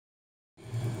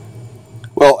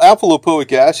alpha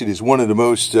lipoic acid is one of the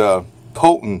most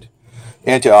potent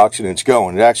antioxidants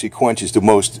going. It actually quenches the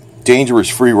most dangerous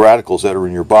free radicals that are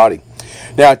in your body.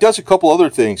 Now, it does a couple other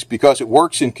things because it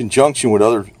works in conjunction with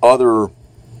other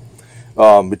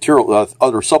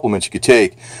supplements you could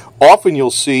take. Often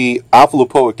you'll see alpha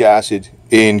lipoic acid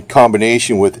in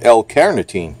combination with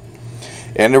L-carnitine.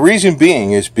 And the reason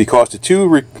being is because the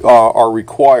two are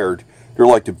required. They're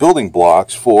like the building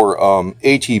blocks for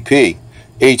ATP.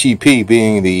 ATP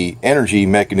being the energy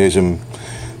mechanism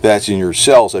that's in your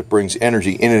cells that brings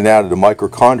energy in and out of the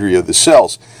mitochondria of the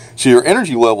cells. So your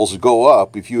energy levels will go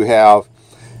up if you have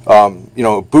a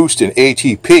boost in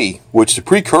ATP, which the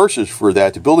precursors for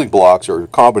that, the building blocks, are a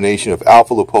combination of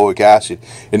alpha lipoic acid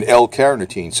and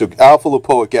L-carnitine. So alpha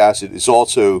lipoic acid is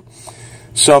also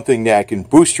something that can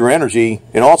boost your energy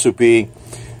and also be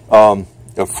a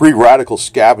free radical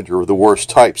scavenger of the worst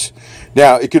types.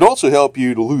 Now, it could also help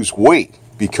you to lose weight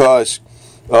because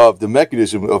of the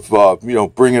mechanism of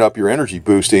bringing up your energy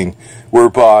boosting,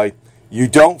 whereby you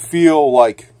don't feel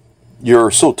like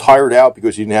you're so tired out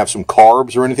because you didn't have some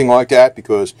carbs or anything like that,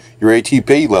 because your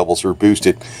ATP levels are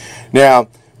boosted. Now,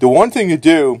 the one thing to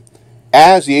do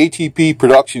as the ATP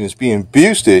production is being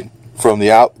boosted from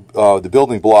the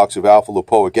building blocks of alpha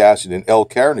lipoic acid and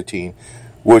L-carnitine,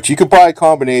 which you could buy a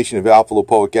combination of alpha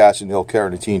lipoic acid and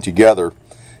L-carnitine together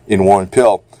in one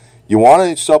pill. You want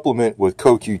to supplement with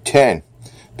CoQ10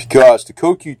 because the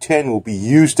CoQ10 will be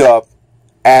used up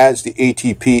as the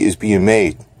ATP is being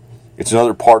made. It's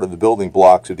another part of the building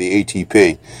blocks of the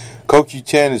ATP.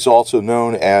 CoQ10 is also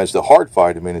known as the heart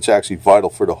vitamin. It's actually vital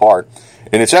for the heart.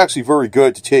 And it's actually very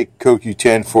good to take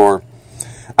CoQ10 for,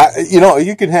 you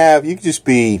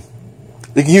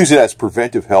can use it as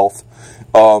preventive health.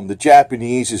 The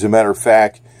Japanese, as a matter of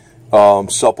fact,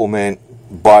 supplement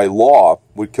by law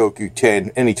with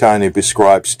CoQ10 anytime they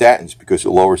prescribe statins because it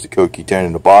lowers the CoQ10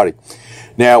 in the body.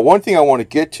 Now, one thing I want to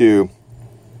get to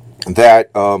that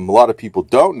a lot of people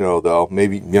don't know, though,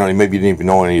 maybe you didn't even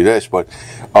know any of this, but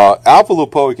alpha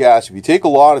lipoic acid, if you take a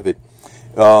lot of it,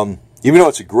 even though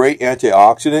it's a great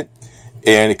antioxidant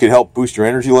and it can help boost your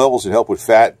energy levels and help with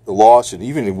fat loss and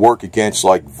even work against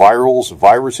like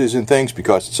viruses and things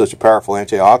because it's such a powerful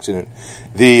antioxidant,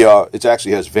 it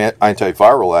actually has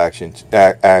antiviral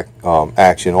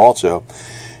action also.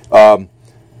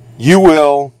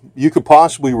 You could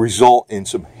possibly result in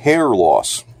some hair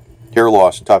loss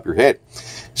on top of your head.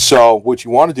 So what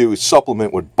you want to do is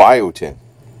supplement with biotin.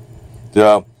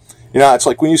 It's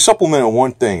like when you supplement on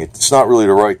one thing, it's not really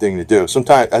the right thing to do.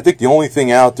 Sometimes I think the only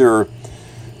thing out there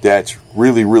that's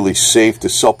really, really safe to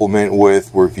supplement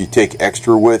with, or if you take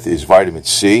extra with, is vitamin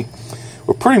C.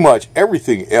 But pretty much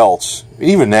everything else,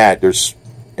 even that, there's,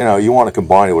 you want to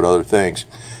combine it with other things.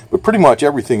 But pretty much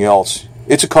everything else,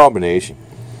 it's a combination.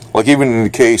 Like even in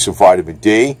the case of vitamin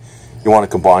D, you want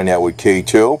to combine that with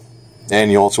K2.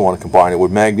 And you also want to combine it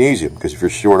with magnesium, because if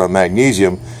you're short on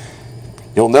magnesium,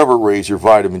 you'll never raise your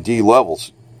vitamin D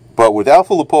levels. But with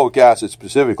alpha lipoic acid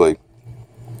specifically,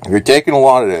 if you're taking a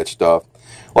lot of that stuff,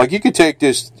 like you could take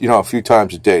this, a few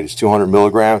times a day. This 200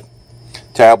 milligram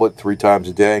tablet 3 times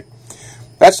a day.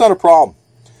 That's not a problem.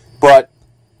 But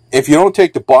if you don't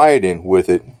take the biotin with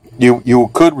it, you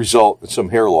could result in some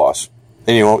hair loss.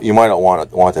 And you might not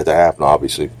want that to happen,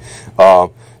 obviously.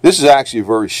 This is actually a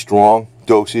very strong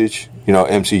dosage,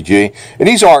 MCG. And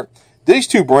these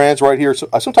two brands right here,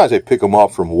 sometimes I pick them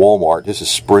up from Walmart. This is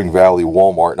Spring Valley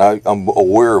Walmart. And I'm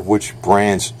aware of which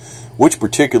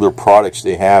particular products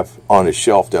they have on the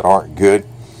shelf that aren't good.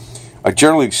 I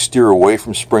generally steer away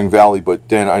from Spring Valley, but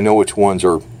then I know which ones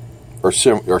are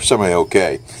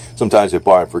semi-okay. Sometimes I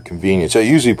buy them for convenience. I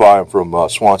usually buy them from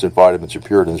Swanson Vitamins or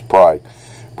Puritan's Pride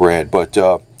brand, but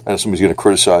I know somebody's going to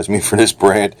criticize me for this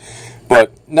brand.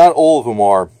 But not all of them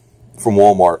from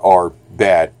Walmart are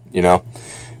bad,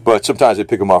 But sometimes I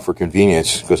pick them up for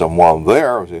convenience because while I'm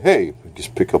there, I say, hey,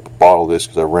 just pick up a bottle of this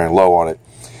because I ran low on it.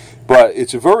 But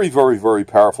it's a very, very, very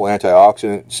powerful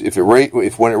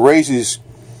antioxidant. When it raises,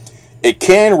 it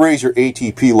can raise your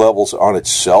ATP levels on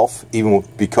itself, even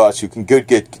because you can get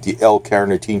the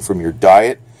L-carnitine from your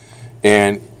diet,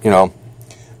 and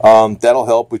that'll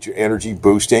help with your energy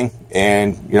boosting.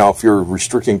 And if you're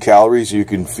restricting calories, you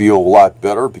can feel a lot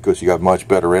better because you got much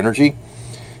better energy.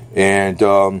 And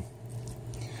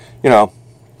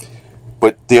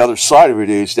but the other side of it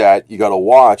is that you got to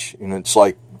watch, and it's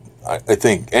like I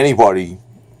think anytime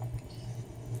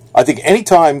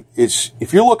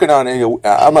if you're looking on any,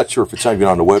 I'm not sure if it's even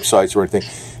on the websites or anything,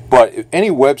 but any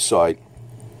website,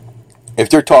 if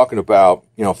they're talking about,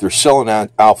 if they're selling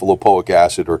alpha lipoic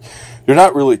acid, or they're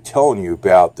not really telling you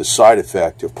about the side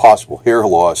effect of possible hair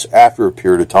loss after a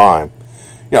period of time,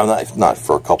 you know, not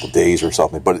for a couple of days or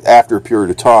something, but after a period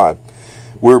of time,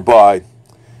 whereby,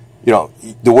 you know,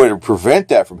 the way to prevent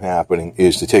that from happening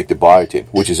is to take the biotin,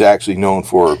 which is actually known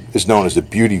as the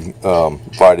beauty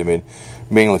vitamin,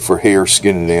 mainly for hair,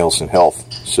 skin, and nails and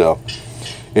health. So,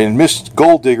 and Miss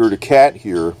Gold Digger, the cat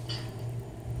here,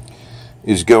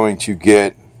 is going to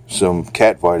get some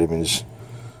cat vitamins.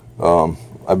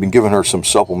 I've been giving her some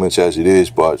supplements as it is,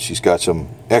 but she's got some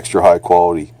extra high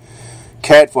quality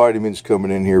cat vitamins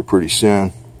coming in here pretty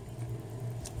soon.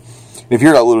 And if you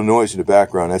hear that little noise in the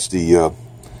background, that's the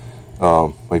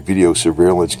my video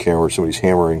surveillance camera. Somebody's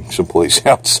hammering someplace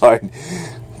outside,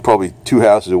 probably 2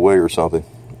 houses away or something.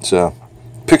 So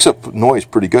picks up noise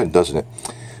pretty good, doesn't it?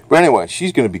 But anyway,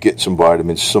 she's going to be getting some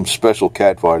vitamins, some special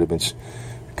cat vitamins,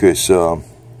 because I don't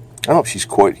know if she's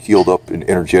quite healed up and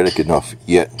energetic enough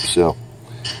yet. So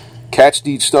cats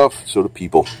need stuff, so do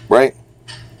people, right?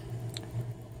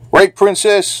 Right,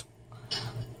 princess?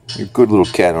 You're a good little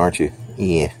cat, aren't you?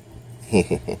 Yeah.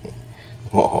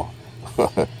 Oh.